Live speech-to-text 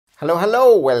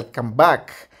Hello, welcome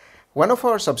back. One of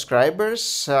our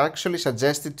subscribers actually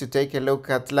suggested to take a look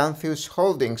at Lantheus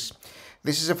Holdings.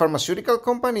 This is a pharmaceutical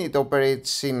company. It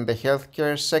operates in the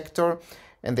healthcare sector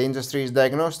and the industry is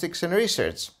diagnostics and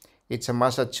research. It's a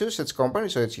Massachusetts company,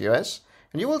 so it's US.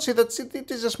 And you will see that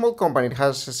it is a small company. It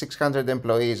has 600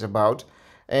 employees about,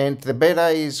 and the beta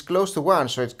is close to 1,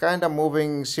 so it's kind of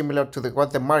moving similar to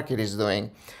what the market is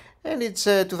doing. And it's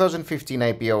a 2015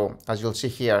 IPO, as you'll see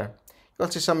here. You'll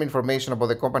see some information about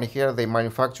the company here. They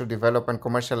manufacture, develop, and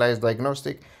commercialize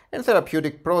diagnostic and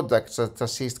therapeutic products that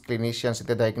assist clinicians in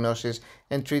the diagnosis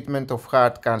and treatment of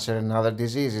heart cancer and other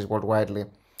diseases worldwide.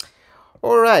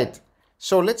 Alright,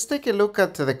 so let's take a look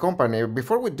at the company.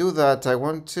 Before we do that, I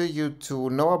want you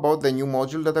to know about the new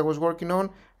module that I was working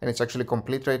on, and it's actually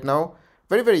complete right now.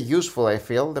 Very useful, I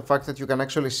feel, the fact that you can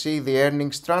actually see the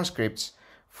earnings transcripts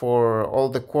for all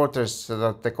the quarters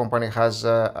that the company has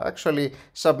actually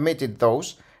submitted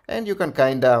those, and you can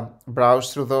kind of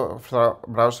browse through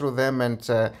them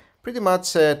and pretty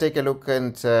much take a look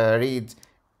and read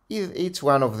each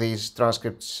one of these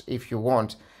transcripts if you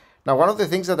want. Now, one of the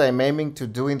things that I'm aiming to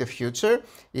do in the future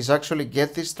is actually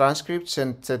get these transcripts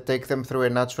and take them through a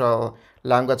natural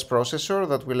language processor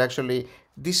that will actually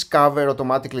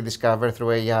automatically discover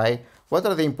through AI what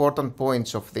are the important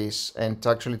points of this and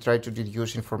actually try to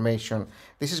deduce information.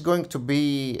 This is going to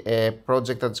be a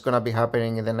project that's going to be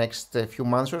happening in the next few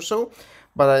months or so,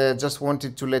 but I just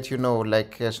wanted to let you know,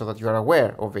 so that you are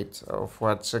aware of it, of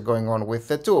what's going on with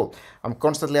the tool. I'm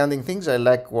constantly adding things. I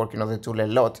like working on the tool a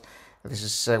lot. This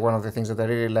is one of the things that I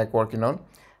really like working on,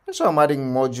 and so I'm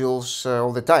adding modules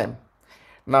all the time.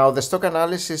 Now, the stock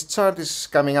analysis chart is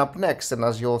coming up next, and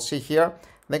as you'll see here,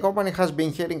 the company has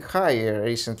been heading higher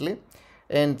recently,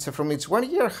 and from its 1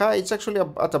 year high, it's actually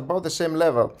at about the same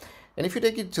level. And if you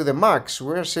take it to the max,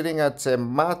 we're sitting at a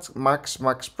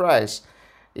max price.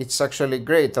 It's actually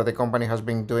great that the company has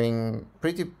been doing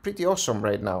pretty awesome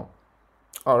right now.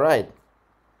 All right.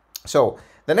 So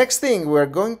the next thing, we're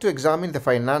going to examine the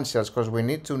financials because we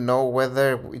need to know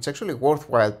whether it's actually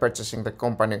worthwhile purchasing the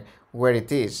company where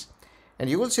it is. And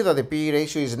you will see that the PE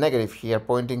ratio is negative here,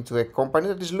 pointing to a company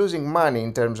that is losing money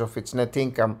in terms of its net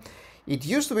income. It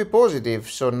used to be positive,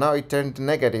 so now it turned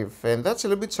negative, and that's a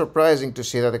little bit surprising to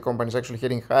see that the company is actually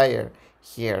heading higher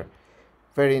here.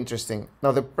 Very interesting.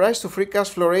 Now, the price to free cash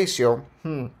flow ratio,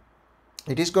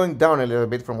 it is going down a little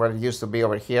bit from what it used to be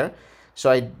over here. So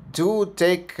I do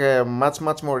take much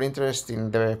more interest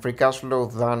in the free cash flow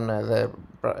than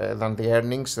the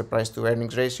earnings, the price to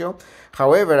earnings ratio.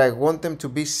 However, I want them to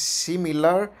be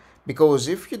similar, because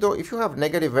if you have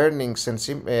negative earnings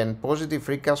and positive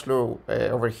free cash flow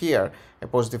over here, a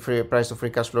positive price to free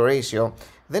cash flow ratio,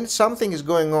 then something is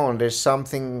going on. There's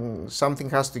something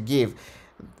has to give.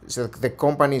 So the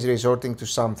company is resorting to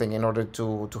something in order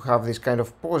to have this kind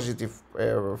of positive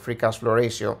free cash flow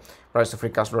ratio, price to free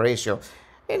cash flow ratio.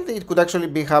 And it could actually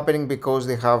be happening because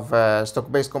they have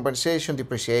stock-based compensation,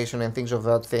 depreciation, and things of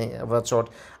that sort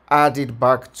added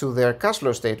back to their cash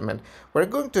flow statement. We're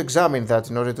going to examine that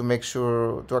in order to make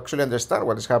sure to actually understand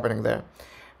what is happening there.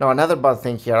 Now, another bad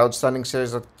thing here, outstanding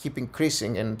shares that keep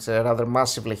increasing, and rather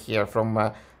massively here,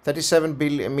 from 37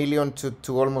 million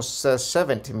to almost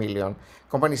 70 million.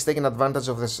 Companies taking advantage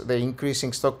of the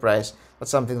increasing stock price.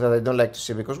 That's something that I don't like to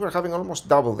see, because we're having almost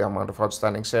double the amount of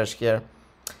outstanding shares here.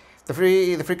 The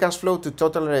free cash flow to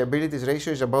total liabilities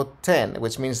ratio is about 10,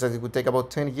 which means that it would take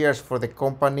about 10 years for the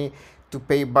company to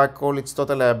pay back all its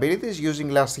total liabilities using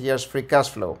last year's free cash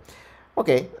flow.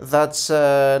 Okay, that's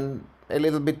a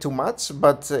little bit too much,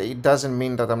 but it doesn't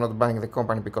mean that I'm not buying the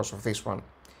company because of this one.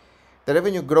 The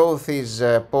revenue growth is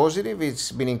positive.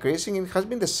 It's been increasing. It has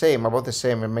been about the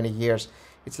same in many years.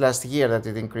 It's last year that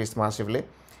it increased massively.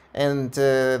 And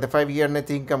the 5-year net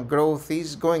income growth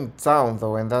is going down,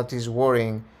 though, and that is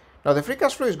worrying. Now, the free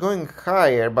cash flow is going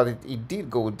higher, but it did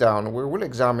go down. We will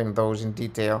examine those in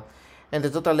detail. And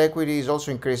the total equity is also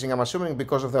increasing, I'm assuming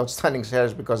because of the outstanding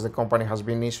shares, because the company has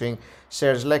been issuing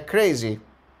shares like crazy.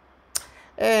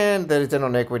 And the return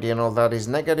on equity and all that is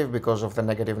negative because of the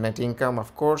negative net income,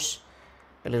 of course.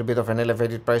 A little bit of an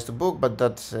elevated price to book, but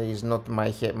that is not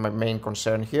my main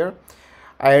concern here.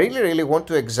 I really want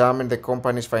to examine the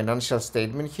company's financial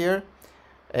statement here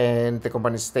and the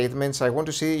company's statements. I want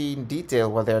to see in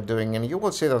detail what they are doing, and you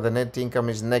will see that the net income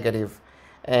is negative,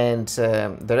 and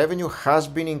the revenue has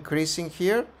been increasing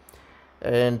here,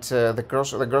 and the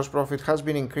gross profit has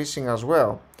been increasing as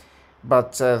well,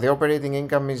 but the operating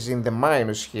income is in the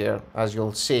minus here, as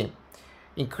you'll see.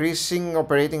 Increasing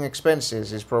operating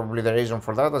expenses is probably the reason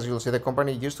for that. As you'll see, the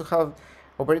company used to have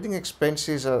operating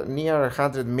expenses near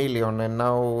 100 million, and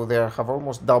now they have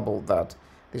almost doubled that.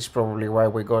 This is probably why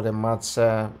we got a much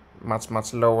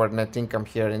lower net income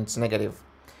here, and it's negative.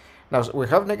 Now we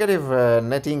have negative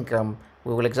net income.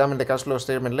 We will examine the cash flow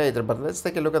statement later, but let's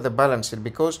take a look at the balance sheet,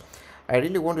 because I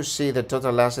really want to see the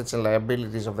total assets and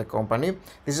liabilities of the company.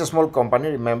 This is a small company,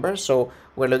 remember, so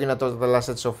we're looking at total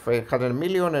assets of 800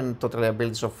 million and total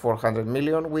liabilities of 400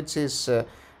 million, which is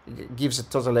gives a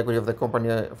total equity of the company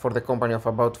for the company of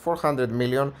about 400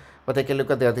 million. But take a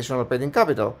look at the additional paid-in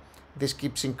capital. This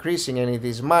keeps increasing, and it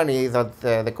is money that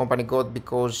the company got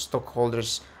because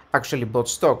stockholders actually bought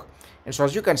stock. And so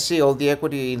as you can see, all the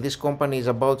equity in this company is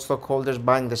about stockholders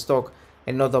buying the stock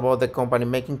and not about the company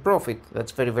making profit.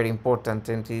 That's very, very important,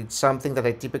 and it's something that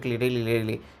I typically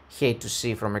really hate to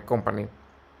see from a company.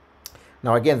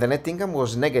 Now again, the net income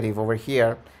was negative over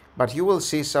here, but you will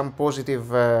see some positive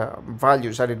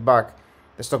values added back.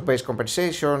 The stock-based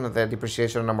compensation, the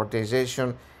depreciation and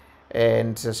amortization,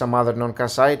 and some other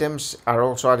non-cash items are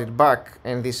also added back,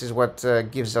 and this is what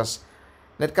gives us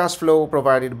net cash flow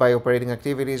provided by operating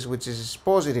activities, which is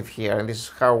positive here, and this is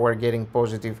how we're getting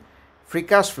positive free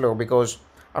cash flow, because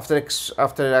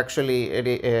after actually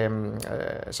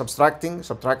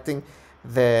subtracting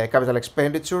the capital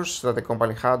expenditures that the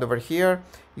company had over here,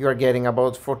 you are getting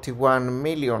about 41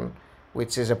 million,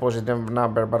 which is a positive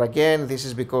number. But again, this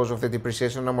is because of the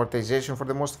depreciation and amortization for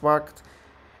the most part,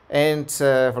 and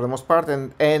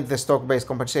the stock-based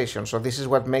compensation. So this is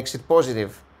what makes it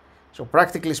positive. So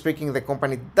practically speaking, the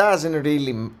company doesn't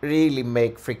really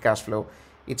make free cash flow.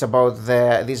 It's about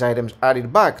these items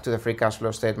added back to the free cash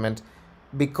flow statement,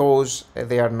 because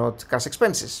they are not cash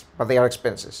expenses, but they are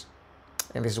expenses.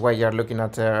 And this is why you are looking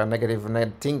at a negative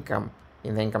net income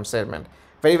in the income statement.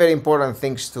 Very, very important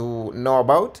things to know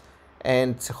about,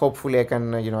 and hopefully I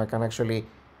can actually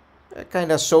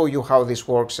kind of show you how this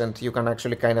works, and you can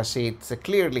actually kind of see it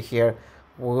clearly here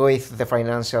with the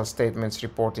financial statements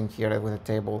reporting here with a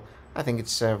table. I think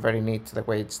it's very neat the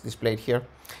way it's displayed here.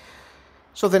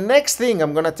 So the next thing,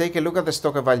 I'm going to take a look at the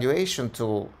stock evaluation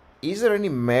tool. Is there any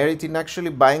merit in actually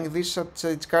buying this at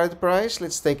its current price?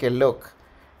 Let's take a look.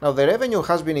 Now the revenue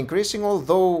has been increasing,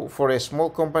 although for a small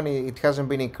company it hasn't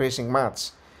been increasing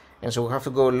much. And so we have to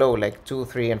go low, like 2,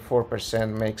 3, and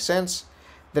 4% makes sense.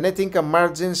 The net income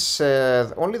margins,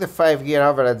 only the 5-year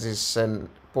average is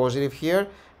positive here.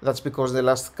 That's because the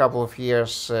last couple of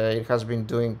years it has been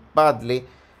doing badly.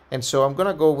 And so I'm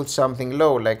gonna go with something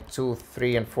low, like 2,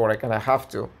 3, and 4. I kind of have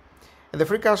to. And the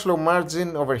free cash flow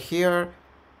margin over here,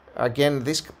 again,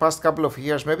 this past couple of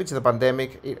years, maybe it's the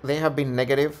pandemic, they have been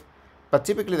negative. But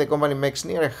typically the company makes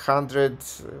near 100.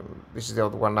 This is the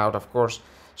odd one out, of course.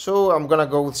 So I'm gonna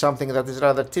go with something that is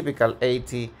rather typical,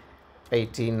 80,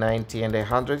 90, and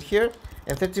 100 here.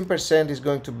 And 13% is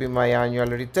going to be my annual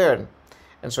return.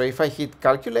 And so if I hit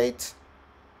calculate,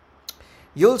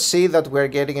 you'll see that we're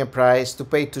getting a price to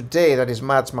pay today that is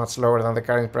much lower than the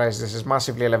current price. This is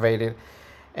massively elevated.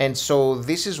 And so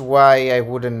this is why I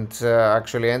wouldn't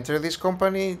actually enter this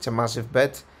company. It's a massive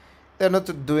bet. They're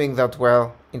not doing that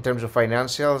well in terms of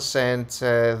financials, and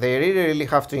they really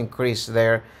have to increase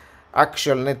their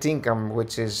actual net income,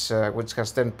 which has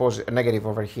turned negative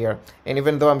over here. And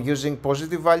even though I'm using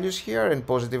positive values here and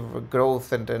positive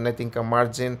growth and net income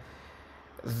margin,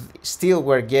 still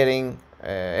we're getting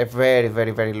a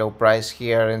very low price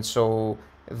here. And so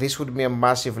this would be a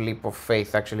massive leap of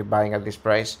faith actually buying at this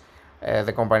price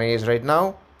the company is right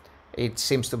now. It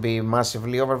seems to be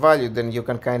massively overvalued, and you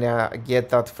can kind of get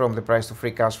that from the price to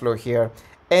free cash flow here,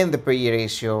 and the PE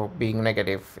ratio being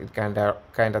negative. It kind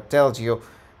of tells you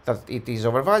that it is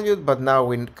overvalued, but now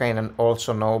we kind of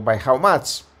also know by how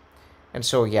much. And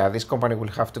so yeah, this company will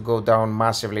have to go down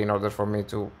massively in order for me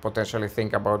to potentially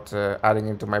think about adding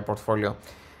into my portfolio.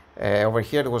 Over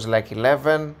here it was like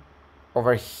 11.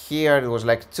 Over here it was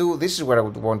like 2. This is where I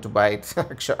would want to buy it.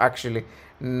 Actually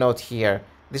not here.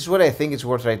 This is what I think it's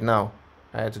worth right now,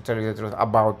 to tell you the truth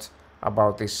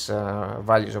about these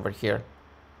values over here.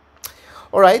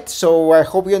 Alright, so I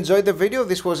hope you enjoyed the video.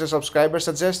 This was a subscriber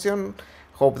suggestion.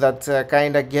 Hope that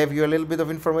kind of gave you a little bit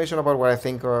of information about what I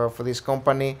think for this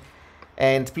company.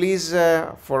 And please,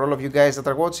 for all of you guys that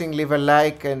are watching, leave a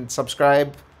like and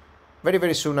subscribe.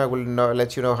 Very soon I will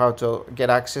let you know how to get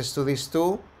access to this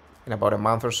tool in about a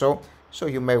month or so. So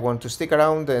you may want to stick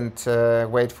around and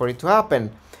wait for it to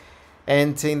happen.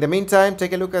 And in the meantime,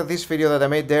 take a look at this video that I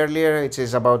made earlier. It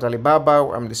is about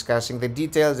Alibaba. I'm discussing the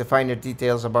details, the finer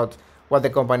details about what the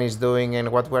company is doing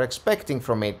and what we're expecting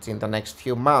from it in the next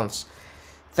few months.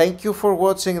 Thank you for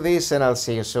watching this, and I'll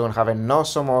see you soon. Have an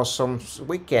awesome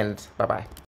weekend. Bye-bye.